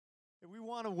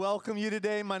want to welcome you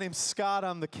today. My name's Scott.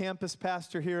 I'm the campus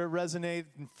pastor here at Resonate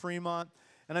in Fremont.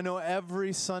 And I know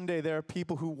every Sunday there are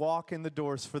people who walk in the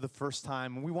doors for the first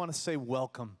time. And we want to say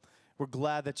welcome. We're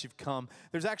glad that you've come.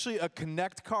 There's actually a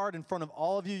Connect card in front of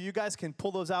all of you. You guys can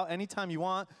pull those out anytime you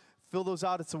want. Fill those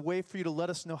out. It's a way for you to let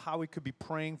us know how we could be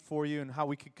praying for you and how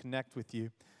we could connect with you.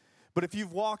 But if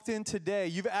you've walked in today,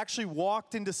 you've actually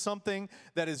walked into something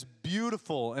that is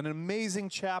beautiful, an amazing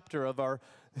chapter of our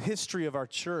history of our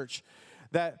church,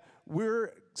 that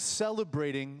we're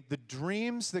celebrating the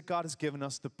dreams that God has given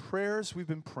us, the prayers we've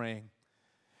been praying.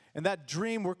 And that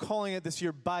dream, we're calling it this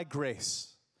year, By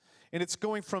Grace. And it's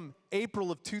going from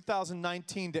April of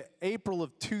 2019 to April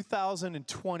of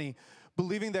 2020,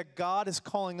 believing that God is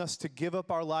calling us to give up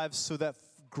our lives so that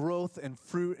growth and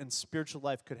fruit and spiritual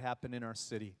life could happen in our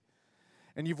city.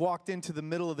 And you've walked into the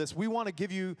middle of this. We want to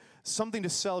give you something to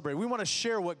celebrate. We want to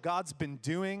share what God's been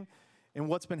doing and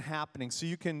what's been happening so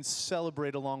you can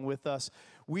celebrate along with us.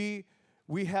 We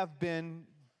have been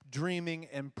dreaming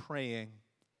and praying,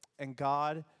 and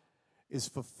God is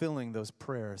fulfilling those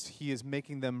prayers. He is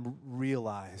making them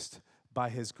realized by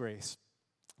His grace.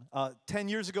 10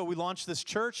 years ago, we launched this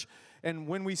church, and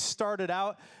when we started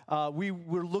out, we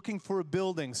were looking for a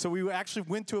building. So we actually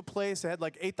went to a place that had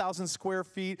like 8,000 square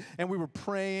feet, and we were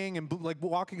praying and like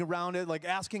walking around it, like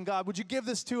asking God, would you give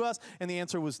this to us? And the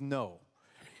answer was no.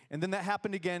 And then that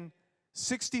happened again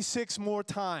 66 more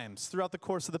times throughout the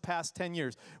course of the past 10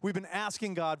 years. We've been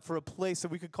asking God for a place that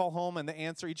we could call home, and the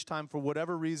answer each time, for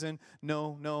whatever reason,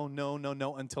 no, no, no, no,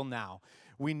 no, until now.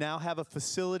 We now have a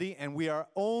facility, and we are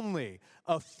only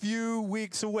a few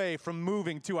weeks away from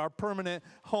moving to our permanent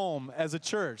home as a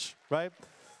church, right?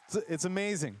 It's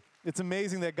amazing. It's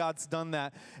amazing that God's done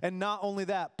that. And not only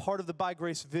that, part of the By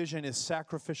Grace vision is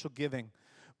sacrificial giving.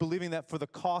 Believing that for the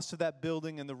cost of that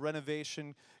building and the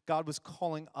renovation, God was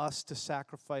calling us to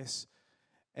sacrifice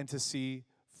and to see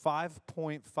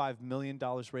 $5.5 million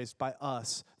raised by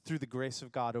us through the grace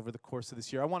of God over the course of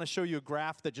this year. I want to show you a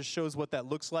graph that just shows what that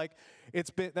looks like.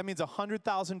 That means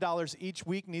 $100,000 each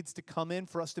week needs to come in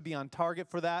for us to be on target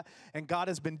for that, and God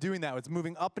has been doing that. It's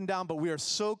moving up and down, but we are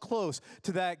so close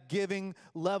to that giving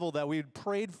level that we had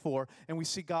prayed for, and we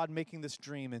see God making this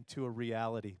dream into a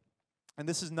reality. And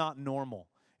this is not normal.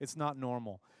 It's not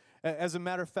normal. As a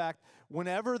matter of fact,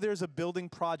 whenever there's a building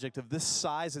project of this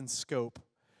size and scope,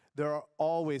 there are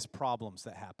always problems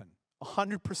that happen,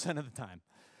 100% of the time.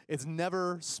 It's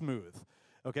never smooth,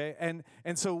 okay? And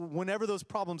so whenever those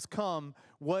problems come,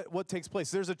 what takes place?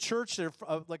 There's a church,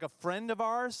 like a friend of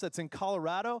ours that's in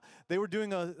Colorado. They were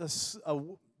doing a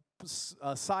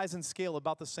size and scale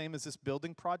about the same as this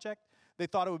building project. They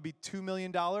thought it would be $2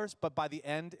 million, but by the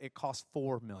end, it cost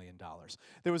 $4 million.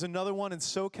 There was another one in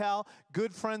SoCal,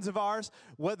 good friends of ours.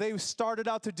 What they started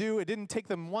out to do, it didn't take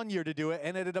them 1 year to do it,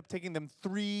 and it ended up taking them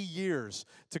 3 years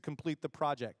to complete the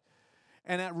project.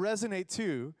 And at Resonate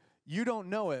 2, you don't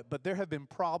know it, but there have been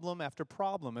problem after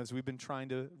problem as we've been trying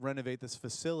to renovate this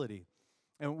facility.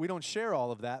 And we don't share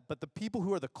all of that, but the people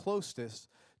who are the closest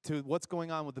to what's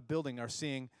going on with the building are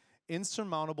seeing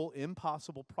insurmountable,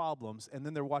 impossible problems, and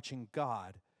then they're watching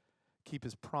God keep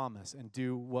His promise and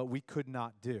do what we could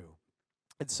not do.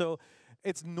 And so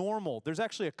it's normal. There's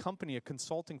actually a company, a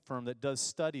consulting firm that does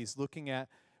studies looking at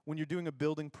when you're doing a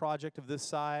building project of this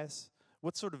size,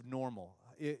 what's sort of normal,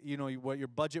 what your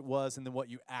budget was and then what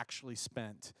you actually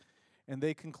spent. And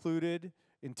they concluded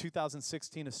in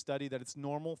 2016 a study that it's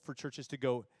normal for churches to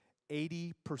go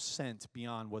 80%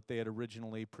 beyond what they had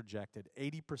originally projected,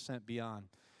 80% beyond.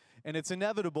 And it's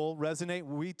inevitable, Resonate,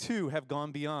 we too have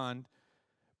gone beyond,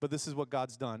 but this is what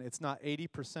God's done. It's not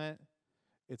 80%,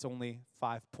 it's only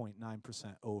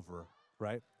 5.9% over,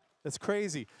 right? That's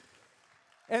crazy.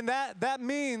 And that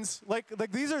means, like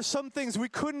these are some things we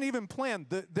couldn't even plan.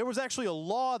 There was actually a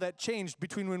law that changed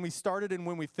between when we started and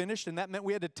when we finished, and that meant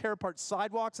we had to tear apart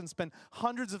sidewalks and spend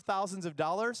hundreds of thousands of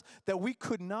dollars that we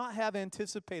could not have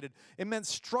anticipated. It meant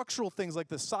structural things like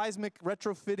the seismic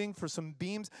retrofitting for some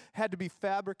beams had to be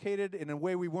fabricated in a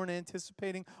way we weren't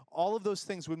anticipating. All of those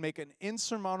things would make an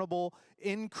insurmountable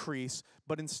increase,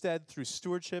 but instead, through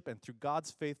stewardship and through God's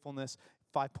faithfulness,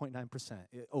 5.9%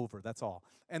 over, that's all.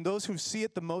 And those who see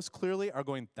it the most clearly are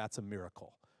going, that's a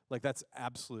miracle. Like, that's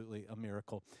absolutely a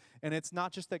miracle. And it's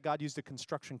not just that God used a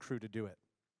construction crew to do it.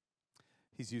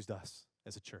 He's used us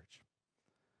as a church.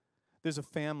 There's a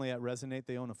family at Resonate.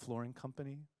 They own a flooring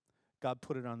company. God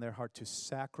put it on their heart to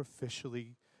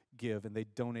sacrificially give, and they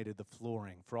donated the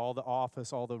flooring for all the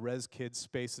office, all the res kids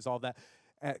spaces, all that.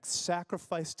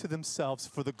 Sacrifice to themselves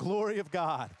for the glory of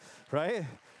God, right?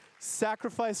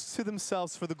 Sacrifice to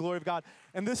themselves for the glory of God.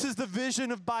 And this is the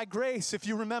vision of By Grace. If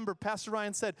you remember, Pastor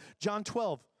Ryan said, John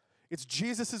 12, It's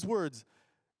Jesus' words.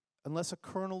 Unless a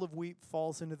kernel of wheat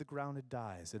falls into the ground and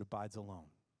dies, it abides alone.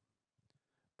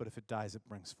 But if it dies, it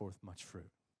brings forth much fruit.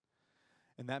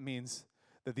 And that means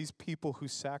that these people who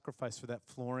sacrifice for that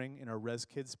flooring in our Res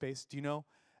Kids space, do you know,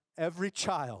 every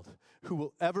child who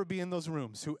will ever be in those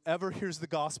rooms, who ever hears the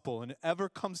gospel and ever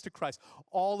comes to Christ,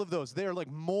 all of those, they are like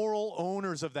moral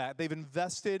owners of that. They've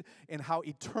invested in how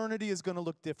eternity is going to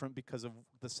look different because of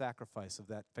the sacrifice of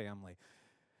that family.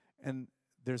 And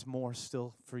there's more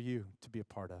still for you to be a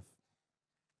part of.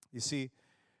 You see,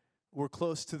 we're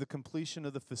close to the completion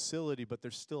of the facility, but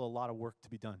there's still a lot of work to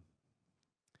be done.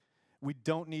 We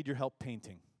don't need your help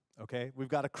painting, okay? We've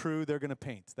got a crew, they're going to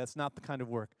paint. That's not the kind of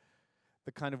work.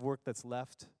 The kind of work that's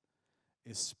left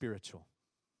is spiritual.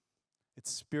 It's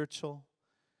spiritual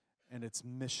and it's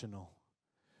missional.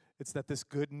 It's that this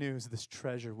good news, this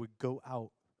treasure would go out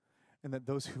and that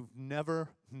those who've never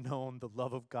known the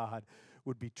love of God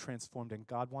would be transformed. And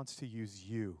God wants to use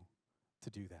you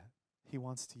to do that. He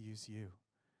wants to use you.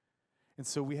 And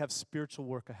so we have spiritual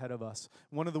work ahead of us.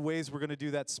 One of the ways we're going to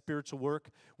do that spiritual work,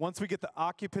 once we get the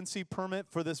occupancy permit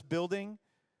for this building,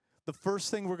 the first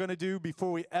thing we're going to do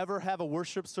before we ever have a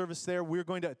worship service there, we're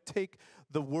going to take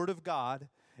the Word of God.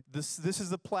 This is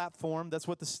the platform. That's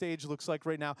what the stage looks like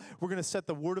right now. We're going to set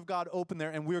the Word of God open there,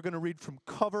 and we're going to read from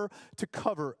cover to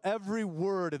cover every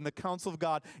word in the counsel of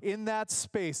God. In that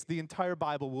space, the entire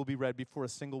Bible will be read before a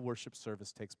single worship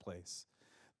service takes place.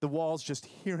 The walls just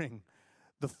hearing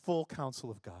the full counsel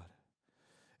of God.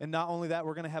 And not only that,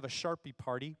 we're going to have a Sharpie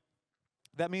party.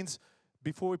 That means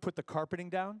before we put the carpeting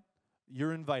down,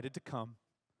 you're invited to come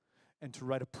and to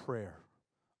write a prayer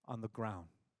on the ground,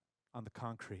 on the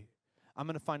concrete. I'm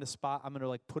going to find a spot. I'm going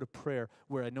to put a prayer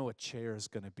where I know a chair is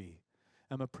going to be.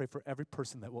 I'm going to pray for every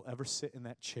person that will ever sit in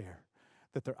that chair,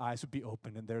 that their eyes would be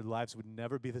open and their lives would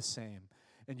never be the same.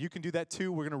 And you can do that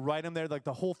too. We're going to write them there, like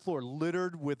the whole floor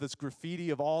littered with this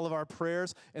graffiti of all of our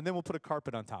prayers, and then we'll put a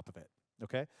carpet on top of it,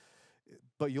 okay?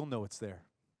 But you'll know it's there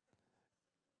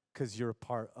because you're a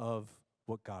part of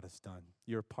what God has done.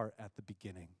 You're a part at the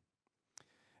beginning.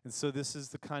 And so this is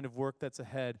the kind of work that's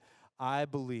ahead. I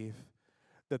believe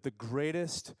that the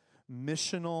greatest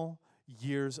missional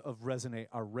years of Resonate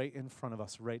are right in front of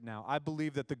us right now. I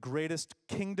believe that the greatest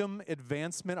kingdom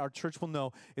advancement our church will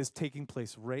know is taking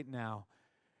place right now.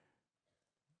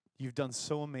 You've done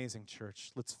so amazing,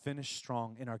 church. Let's finish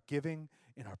strong in our giving,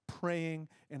 in our praying,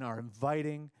 in our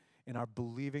inviting, in our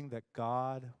believing that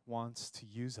God wants to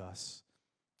use us,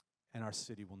 and our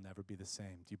city will never be the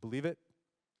same. Do you believe it?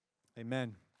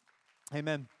 Amen.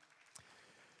 Amen.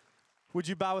 Would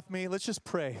you bow with me? Let's just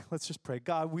pray. Let's just pray.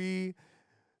 God, we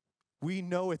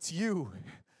know it's you.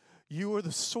 You are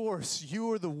the source.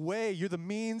 You are the way. You're the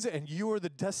means, and you are the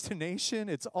destination.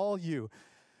 It's all you.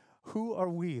 Who are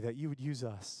we that you would use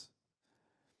us?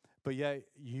 But yet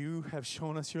you have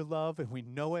shown us your love, and we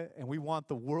know it, and we want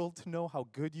the world to know how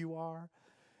good you are.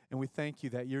 And we thank you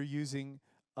that you're using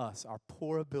us, our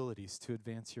poor abilities, to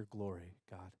advance your glory,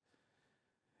 God.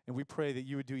 And we pray that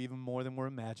you would do even more than we're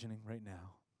imagining right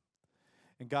now.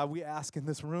 And God, we ask in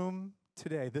this room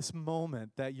today, this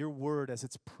moment, that your word, as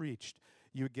it's preached,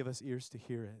 you would give us ears to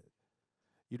hear it.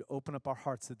 You'd open up our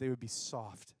hearts that they would be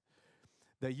soft,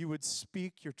 that you would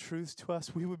speak your truths to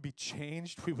us. We would be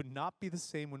changed. We would not be the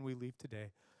same when we leave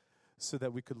today, so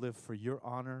that we could live for your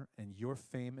honor and your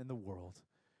fame in the world,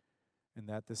 and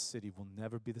that this city will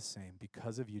never be the same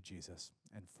because of you, Jesus,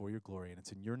 and for your glory. And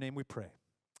it's in your name we pray.